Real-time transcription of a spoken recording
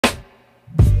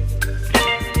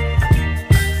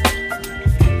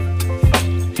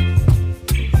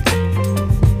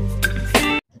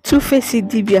Tuface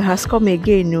idibia has come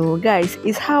again, no guys.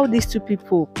 It's how these two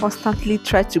people constantly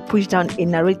try to push down a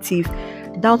narrative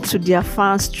down to their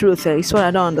fans' truth. It's what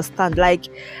I don't understand. Like,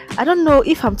 I don't know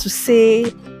if I'm to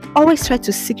say always try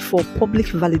to seek for public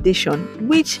validation,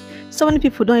 which so many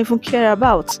people don't even care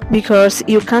about, because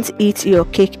you can't eat your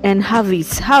cake and have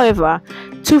it. However,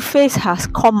 Tuface has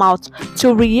come out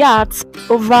to react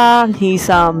over his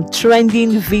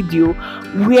trending video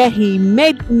where he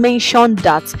made mention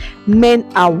that men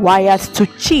are wired to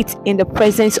cheat in the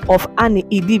presence of Annie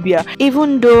idibia,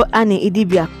 even though Annie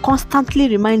idibia constantly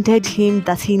reminded him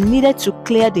that he needed to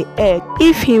clear the air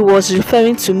if he was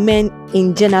referring to men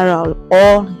in general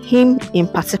or him in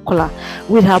particular.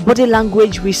 With her body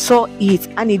language, we saw it.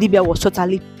 Annie idibia was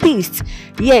totally pissed.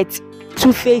 Yet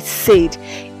Tuface said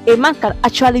a man can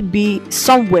actually be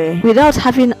somewhere without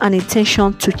having an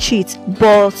intention to cheat,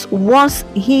 but once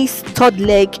his third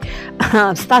leg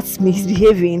starts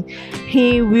misbehaving,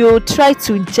 he will try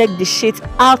to jerk the shit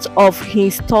out of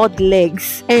his third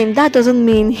legs, and that doesn't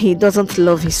mean he doesn't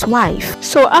love his wife.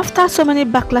 So after so many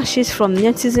backlashes from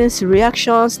netizens,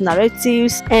 reactions,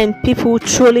 narratives, and people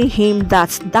trolling him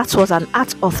that was an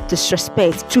act of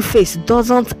disrespect, Tuface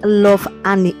doesn't love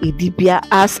Annie idibia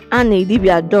as Annie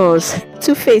idibia does.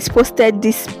 Tuface posted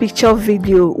this picture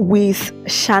video with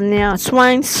Shania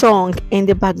Twain's song in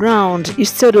the background. You're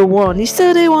still the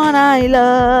one I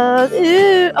love.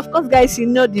 Of course, guys, you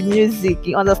know the music,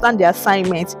 you understand the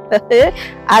assignment.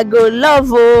 I go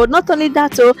love. Oh, not only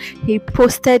that, he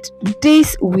posted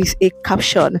this with a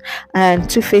caption, and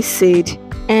Tuface said,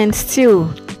 "And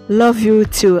still love you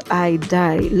till I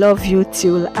die. Love you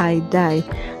till I die.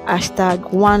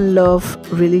 Hashtag one love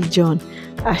religion.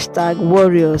 Hashtag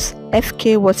warriors.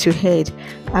 FK what you heard.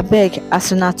 Abeg,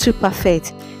 as una too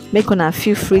perfect, make una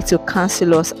feel free to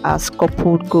cancel us as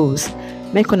coupled goals.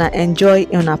 Make una enjoy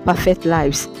una perfect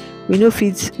lives. We no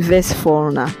fit vex for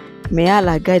una. May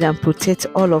Allah guide and protect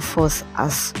all of us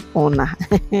as una."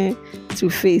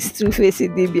 Tuface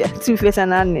idibia, Tuface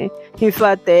and Annie. In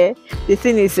fact, the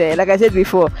thing is, like I said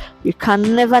before, you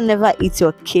can never eat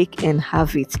your cake and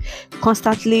have it.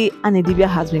 Constantly, Annie idibia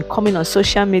has been coming on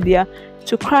social media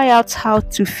to cry out how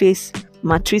Tuface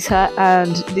maltreats her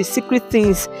and the secret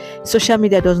things social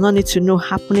media does not need to know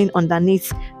happening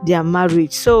underneath their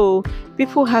marriage. So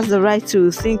people has the right to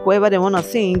think whatever they want to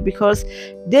think, because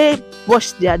they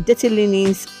wash their dirty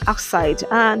linens outside.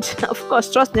 And of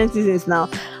course, trust netizens now.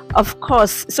 Of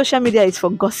course, social media is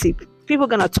for gossip. People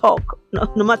gonna talk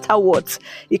no matter what.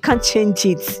 You can't change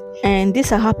it. And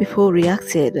these are how people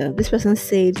reacted. This person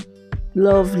said,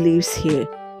 "Love lives here.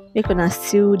 Make una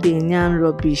still the yarn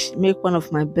rubbish. Make one of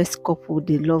my best couple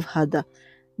they love harder.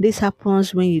 This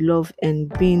happens when you love and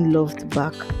being loved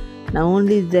back. Now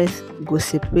only death go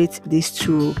separate these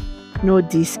two. Know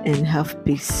this and have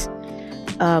peace."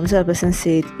 This other person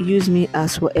said, "Use me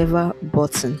as whatever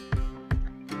button."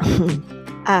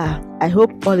 I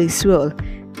hope all is well.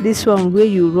 This one where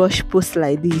you rush post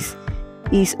like this.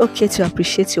 It's okay to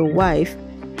appreciate your wife,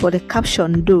 but the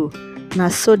caption though, now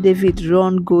so David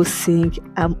run go sing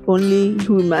I'm only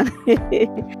human.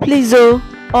 Please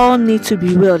all need to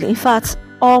be well. In fact,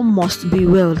 all must be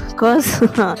well, because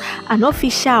I no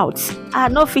fish out.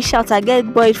 I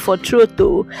get boyed for throat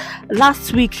though.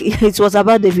 Last week it was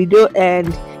about the video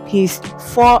and his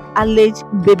 4 alleged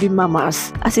baby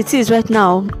mamas. As it is right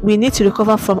now, we need to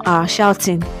recover from our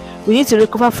shouting. We need to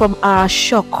recover from our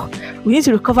shock. We need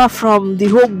to recover from the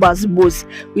whole buzz.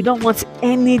 We don't want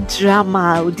any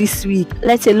drama this week,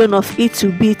 let alone of it to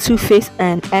be Tuface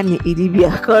and Annie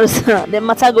idibia, because the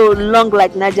matter go long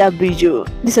like Niger Bridge.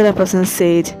 This other person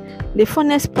said, "The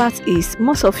funniest part is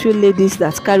most of you ladies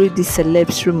that carry these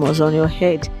celebs rumors on your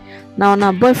head, now on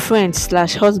a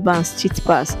boyfriend/husband's cheat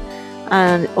pass,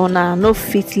 and on a no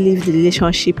fit leave the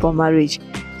relationship or marriage.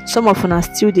 Some of una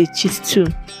still they cheat too.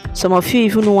 Some of you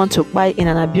even want to buy in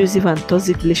an abusive and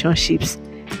toxic relationships.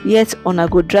 Yet una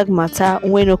go drag matter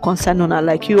when no concern una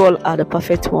like you all are the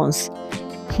perfect ones."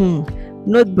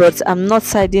 Note, but I'm not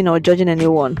siding or judging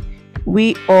anyone.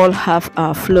 We all have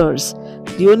our flaws.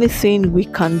 The only thing we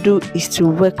can do is to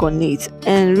work on it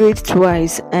and read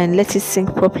twice and let it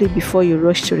sink properly before you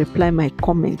rush to reply my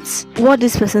comments. What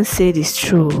this person said is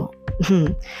true.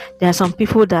 There are some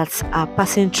people that are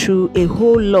passing through a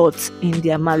whole lot in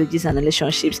their marriages and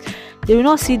relationships. They will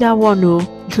not see that one, no.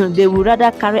 They will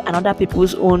rather carry another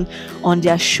people's own on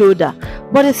their shoulder.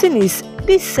 But the thing is,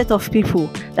 this set of people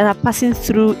that are passing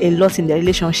through a lot in their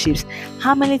relationships,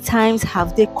 how many times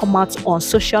have they come out on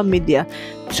social media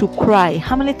to cry?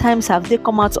 How many times have they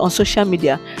come out on social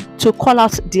media to call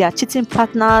out their cheating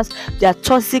partners, their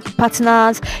toxic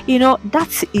partners?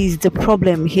 That is the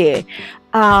problem here.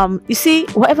 You see,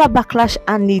 whatever backlash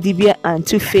Annie, idibia and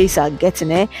Two-Face are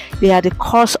getting, they are the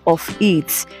cause of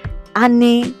it.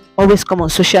 Annie always come on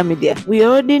social media. We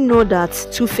already know that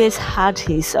Two-Face had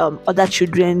his other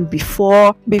children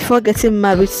before getting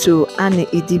married to Annie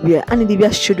idibia. Annie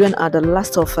idibia's children are the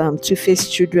last of Two-Face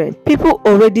children. People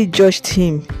already judged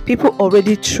him. People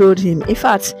already trolled him. In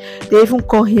fact, they even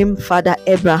call him Father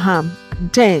Abraham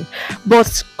then,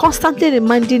 but constantly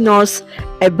reminding us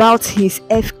about his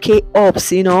FK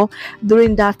ups,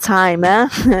 during that time,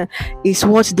 is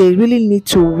what they really need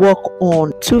to work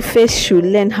on. Two-Face should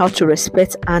learn how to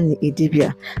respect Annie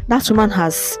idibia. That woman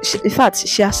in fact,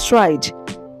 she has tried.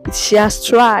 She has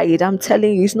tried. I'm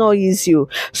telling you, it's not easy.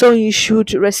 So you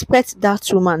should respect that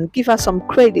woman. Give her some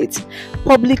credit.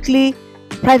 Publicly,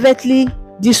 privately,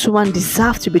 this woman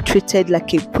deserves to be treated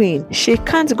like a queen. She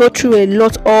can't go through a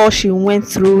lot all she went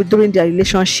through during their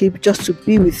relationship just to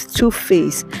be with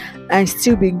Two-Face and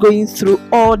still be going through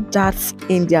all that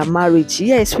in their marriage.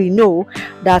 Yes, we know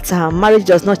that marriage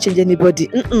does not change anybody.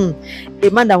 A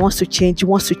man that wants to change.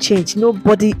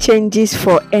 Nobody changes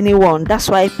for anyone. That's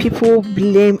why people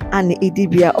blame Annie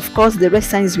idibia. Of course, the red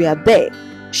signs were there.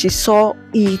 She saw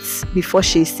it before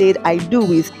she said I do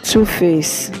with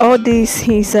Two-Face. All these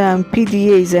his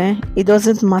PDAs, it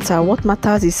doesn't matter. What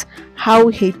matters is how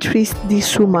he treats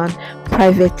this woman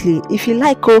privately. If you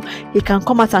like, he can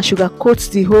come out and sugarcoat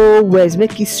the whole words,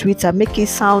 make it sweeter, make it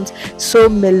sound so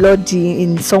melody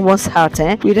in someone's heart.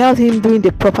 Without him doing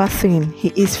the proper thing, he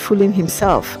is fooling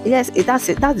himself. Yes, that's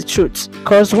it. That's the truth.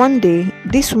 Because one day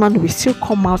this woman will still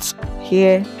come out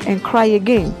here and cry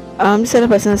again. This other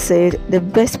person said, the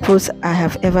best post I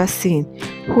have ever seen.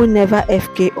 Who never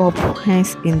FK up,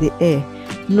 hands in the air.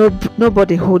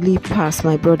 Nobody holy pass,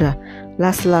 my brother.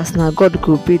 Last now, God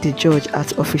go be the judge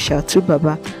at official. To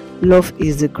Baba, love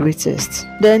is the greatest.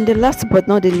 Then the last but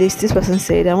not the least, this person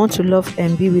said, I want to love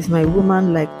and be with my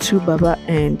woman like To Baba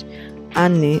and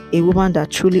Annie, a woman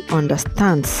that truly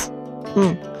understands.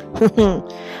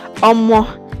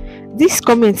 These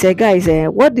comments, guys,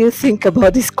 what do you think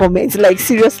about these comments? Like,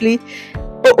 seriously?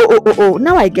 Oh,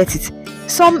 now I get it.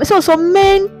 Some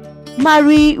men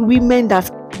marry women that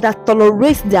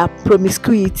tolerate their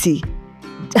promiscuity,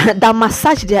 that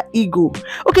massage their ego.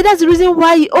 Okay, that's the reason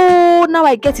why. Oh, now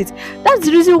I get it. That's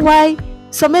the reason why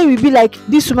some men will be like,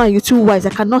 this woman, you're too wise. I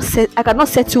cannot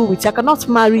settle with you. I cannot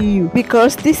marry you,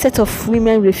 because this set of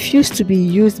women refuse to be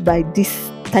used by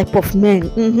this type of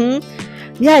men.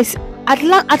 Yes.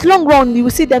 At long run, you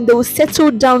will see them, they will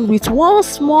settle down with one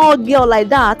small girl like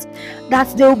that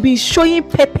they will be showing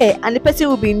pepper, and the person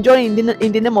will be enjoying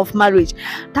in the name of marriage.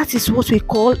 That is what we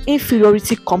call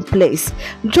inferiority complex.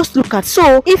 Just look at,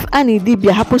 so if Annie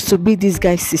idibia happens to be this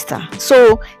guy's sister,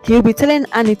 so he'll be telling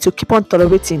Annie to keep on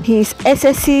tolerating his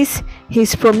excesses,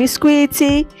 his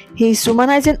promiscuity, his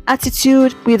humanizing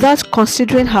attitude, without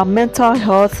considering her mental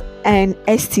health and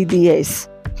STDs.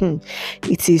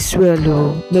 It is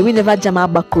well, may we never jam our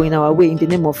backo in our way in the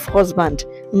name of husband.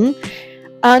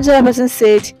 Another person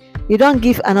said, you don't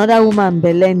give another woman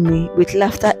beleni with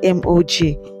laughter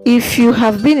emoji. If you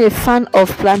have been a fan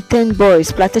of plantation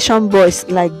boys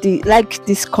like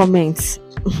these comments,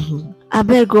 I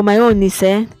beg my own is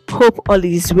hope all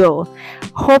is well.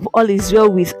 Hope all is well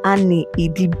with Annie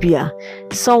idibia.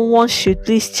 Someone should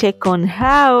please check on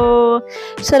her,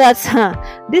 so that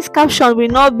this caption will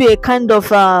not be a kind of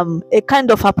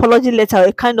apology letter,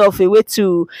 a kind of a way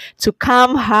to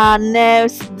calm her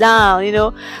nerves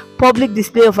down, public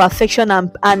display of affection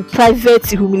and private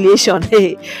humiliation.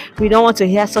 Hey, we don't want to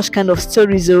hear such kind of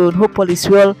stories. Hope all is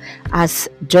well, as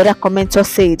the other commenter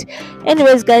said.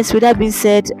 Anyways, guys, with that being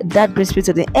said, that brings me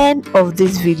to the end of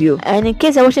this video. And in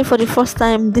case you're watching for the first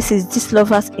time, this is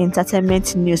Gistlover's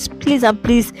entertainment news. Please and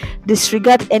please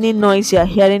disregard any noise you are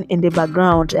hearing in the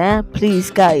background.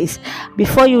 Please, guys,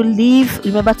 before you leave,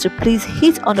 remember to please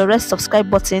hit on the red subscribe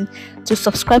button to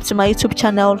subscribe to my YouTube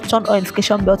channel, turn on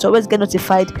notification bell to always get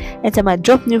notified anytime I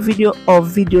drop new video or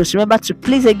videos. Remember to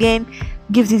please again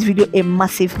give this video a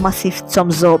massive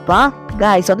thumbs up.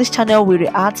 Guys, on this channel we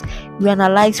react, we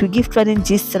analyze, we give trending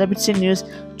gist, celebrity news,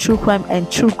 true crime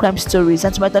and true crime stories.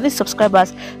 And to my Donny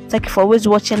subscribers, thank you for always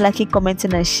watching, liking,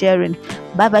 commenting and sharing.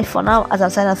 Bye for now, as I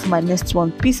sign out for my next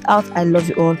one. Peace out, I love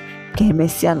you all.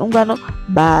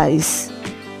 Bye.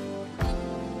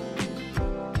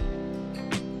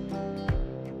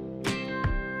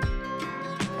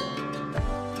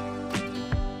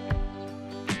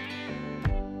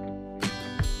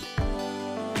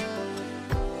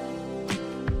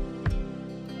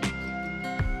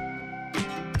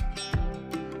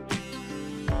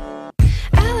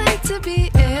 To be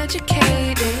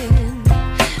educated,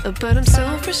 but I'm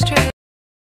so frustrated.